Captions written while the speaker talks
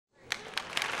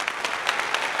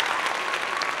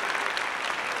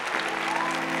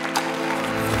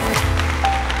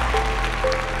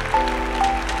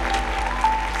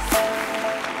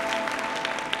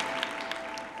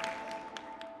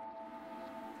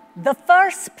The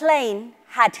first plane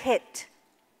had hit,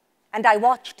 and I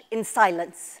watched in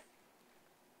silence.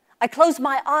 I closed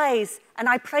my eyes and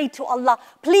I prayed to Allah,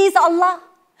 please Allah,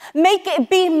 make it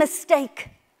be mistake.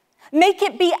 Make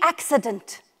it be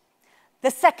accident. The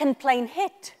second plane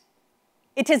hit.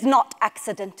 It is not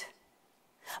accident.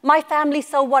 My family's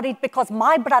so worried because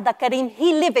my brother Kareem,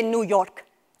 he live in New York.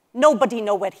 Nobody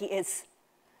know where he is.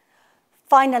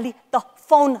 Finally, the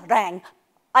phone rang.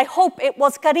 I hope it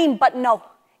was Kareem, but no.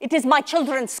 It is my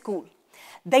children's school.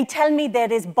 They tell me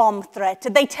there is bomb threat.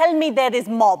 They tell me there is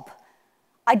mob.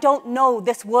 I don't know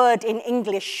this word in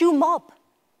English, shoe mob.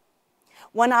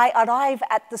 When I arrive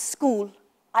at the school,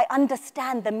 I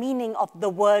understand the meaning of the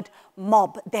word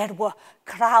mob. There were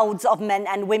crowds of men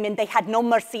and women. They had no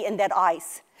mercy in their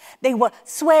eyes. They were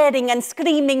swearing and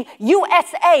screaming,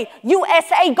 USA,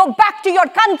 USA, go back to your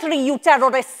country, you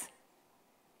terrorists.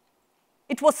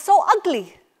 It was so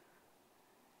ugly.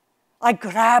 I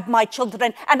grabbed my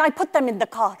children and I put them in the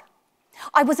car.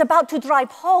 I was about to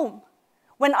drive home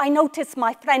when I noticed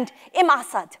my friend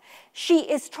Asad. She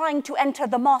is trying to enter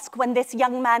the mosque when this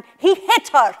young man, he hit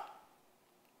her.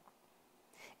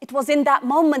 It was in that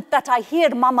moment that I hear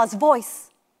Mama's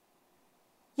voice.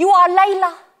 You are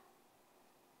Layla.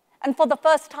 And for the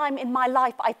first time in my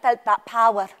life, I felt that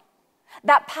power.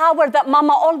 That power that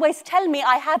Mama always tell me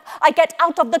I have. I get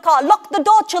out of the car, lock the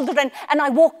door, children, and I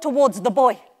walk towards the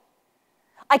boy.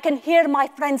 I can hear my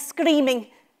friends screaming,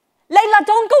 Layla,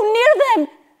 don't go near them.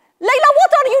 Layla,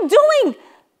 what are you doing?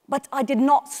 But I did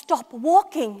not stop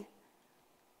walking.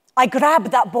 I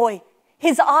grabbed that boy.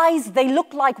 His eyes, they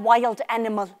look like wild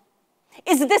animal.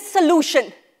 Is this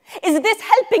solution? Is this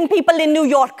helping people in New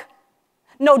York?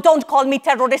 No, don't call me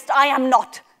terrorist. I am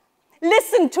not.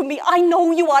 Listen to me. I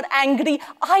know you are angry.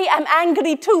 I am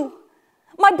angry too.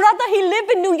 My brother, he live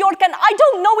in New York and I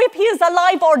don't know if he is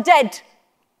alive or dead.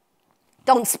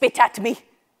 Don't spit at me.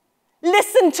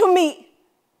 Listen to me.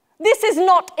 This is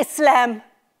not Islam.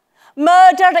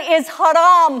 Murder is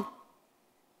haram.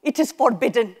 It is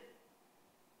forbidden.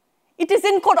 It is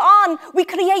in Quran. We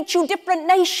create you different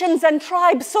nations and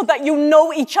tribes so that you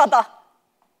know each other.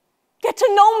 Get to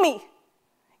know me.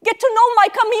 Get to know my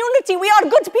community. We are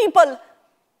good people.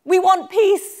 We want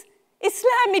peace.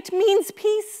 Islam, it means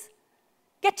peace.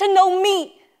 Get to know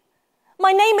me.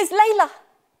 My name is Layla.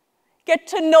 Get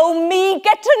to know me.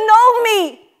 Get to know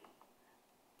me.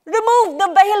 Remove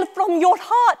the veil from your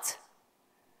heart.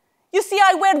 You see,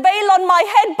 I wear veil on my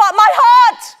head, but my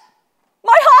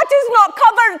heart is not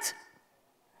covered.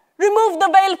 Remove the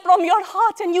veil from your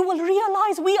heart and you will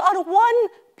realize we are one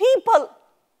people.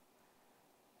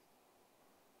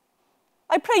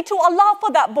 I pray to Allah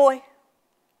for that boy.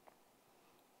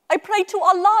 I pray to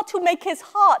Allah to make his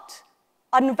heart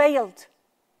unveiled.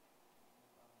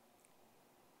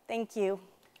 Thank you.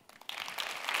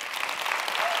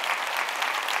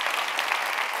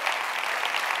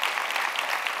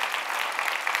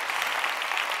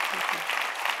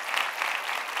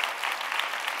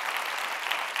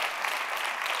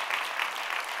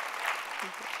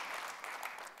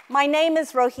 My name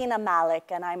is Rohina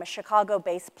Malik, and I'm a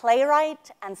Chicago-based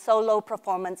playwright and solo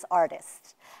performance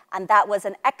artist. And that was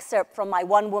an excerpt from my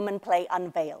one-woman play,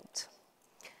 Unveiled.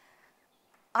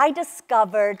 I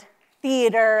discovered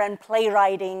theater and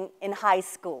playwriting in high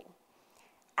school,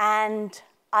 and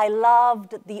I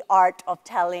loved the art of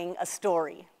telling a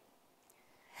story.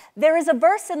 There is a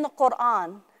verse in the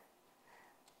Quran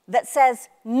that says,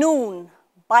 Noon,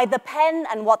 by the pen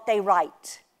and what they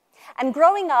write. And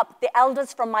growing up, the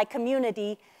elders from my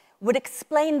community would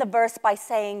explain the verse by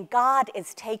saying, God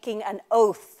is taking an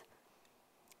oath.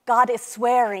 God is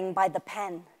swearing by the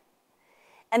pen.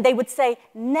 And they would say,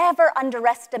 never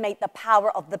underestimate the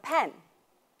power of the pen.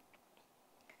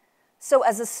 So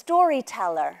as a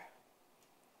storyteller,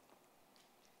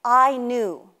 I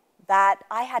knew that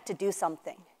I had to do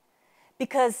something.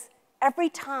 Because every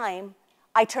time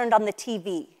I turned on the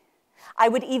TV, I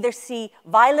would either see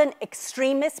violent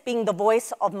extremists being the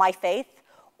voice of my faith,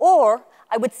 or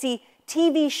I would see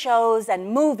TV shows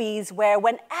and movies where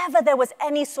whenever there was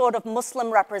any sort of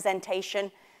Muslim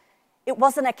representation, it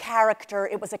wasn't a character,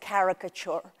 it was a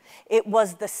caricature. It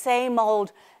was the same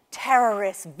old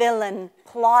terrorist, villain,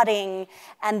 plotting,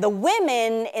 and the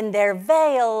women in their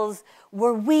veils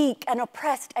were weak and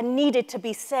oppressed and needed to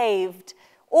be saved,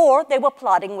 or they were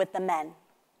plotting with the men.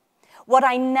 What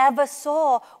I never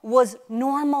saw was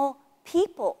normal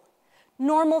people,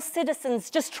 normal citizens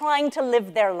just trying to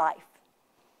live their life.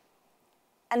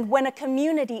 And when a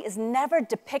community is never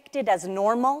depicted as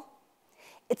normal,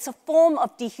 it's a form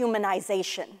of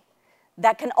dehumanization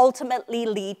that can ultimately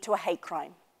lead to a hate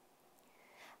crime.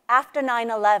 After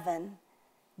 9/11,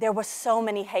 there were so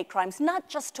many hate crimes, not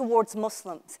just towards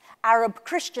Muslims. Arab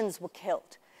Christians were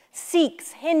killed,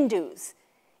 Sikhs, Hindus.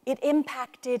 It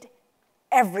impacted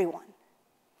everyone.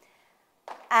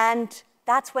 And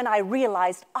that's when I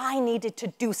realized I needed to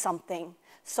do something.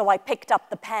 So I picked up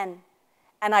the pen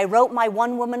and I wrote my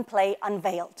one-woman play,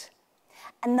 Unveiled.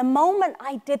 And the moment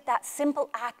I did that simple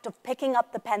act of picking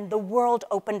up the pen, the world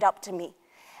opened up to me.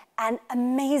 And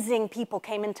amazing people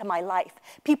came into my life.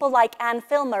 People like Ann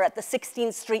Filmer at the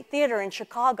 16th Street Theater in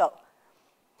Chicago.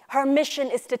 Her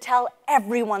mission is to tell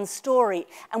everyone's story.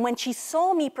 And when she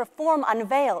saw me perform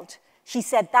Unveiled, she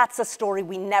said, that's a story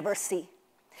we never see.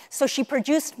 So she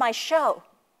produced my show.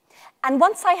 And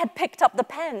once I had picked up the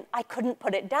pen, I couldn't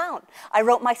put it down. I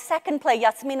wrote my second play,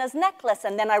 Yasmina's Necklace,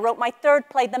 and then I wrote my third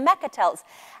play, The Mechatels.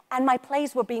 And my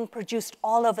plays were being produced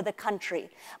all over the country.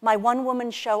 My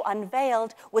one-woman show,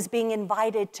 Unveiled, was being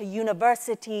invited to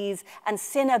universities and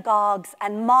synagogues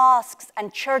and mosques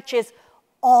and churches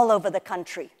all over the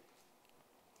country.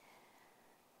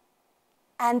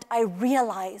 And I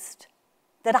realized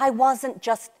that I wasn't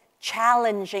just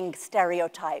challenging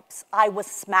stereotypes, I was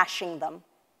smashing them.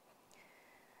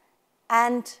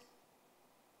 And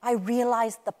I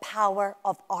realized the power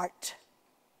of art.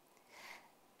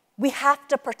 We have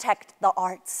to protect the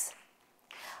arts.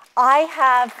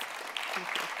 I've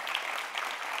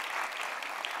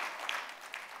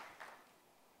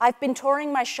been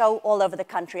touring my show all over the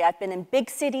country. I've been in big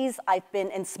cities, I've been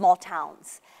in small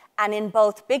towns. And in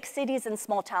both big cities and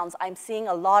small towns, I'm seeing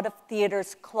a lot of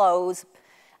theaters close.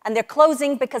 And they're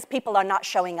closing because people are not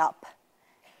showing up.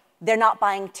 They're not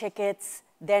buying tickets.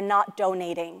 They're not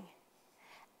donating.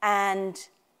 And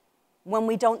when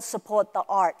we don't support the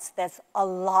arts, there's a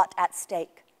lot at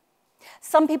stake.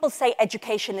 Some people say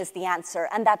education is the answer,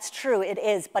 and that's true, it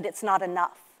is, but it's not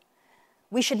enough.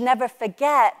 We should never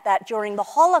forget that during the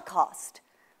Holocaust,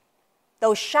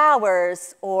 those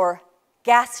showers or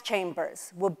gas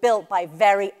chambers were built by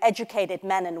very educated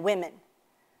men and women.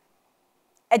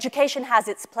 Education has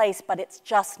its place, but it's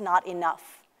just not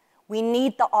enough. We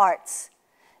need the arts,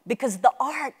 because the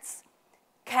arts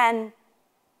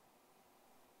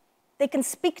they can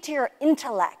speak to your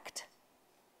intellect,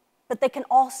 but they can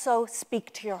also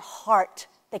speak to your heart.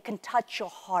 They can touch your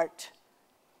heart.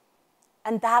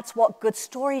 And that's what good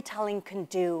storytelling can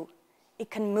do. It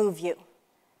can move you.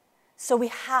 So we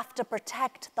have to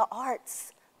protect the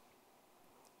arts,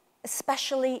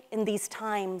 especially in these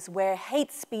times where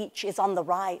hate speech is on the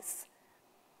rise.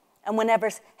 And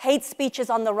whenever hate speech is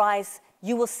on the rise,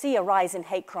 you will see a rise in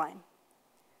hate crime.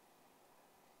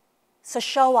 So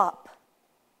show up,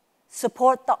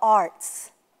 support the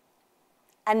arts,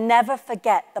 and never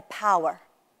forget the power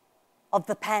of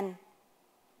the pen.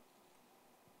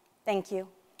 Thank you.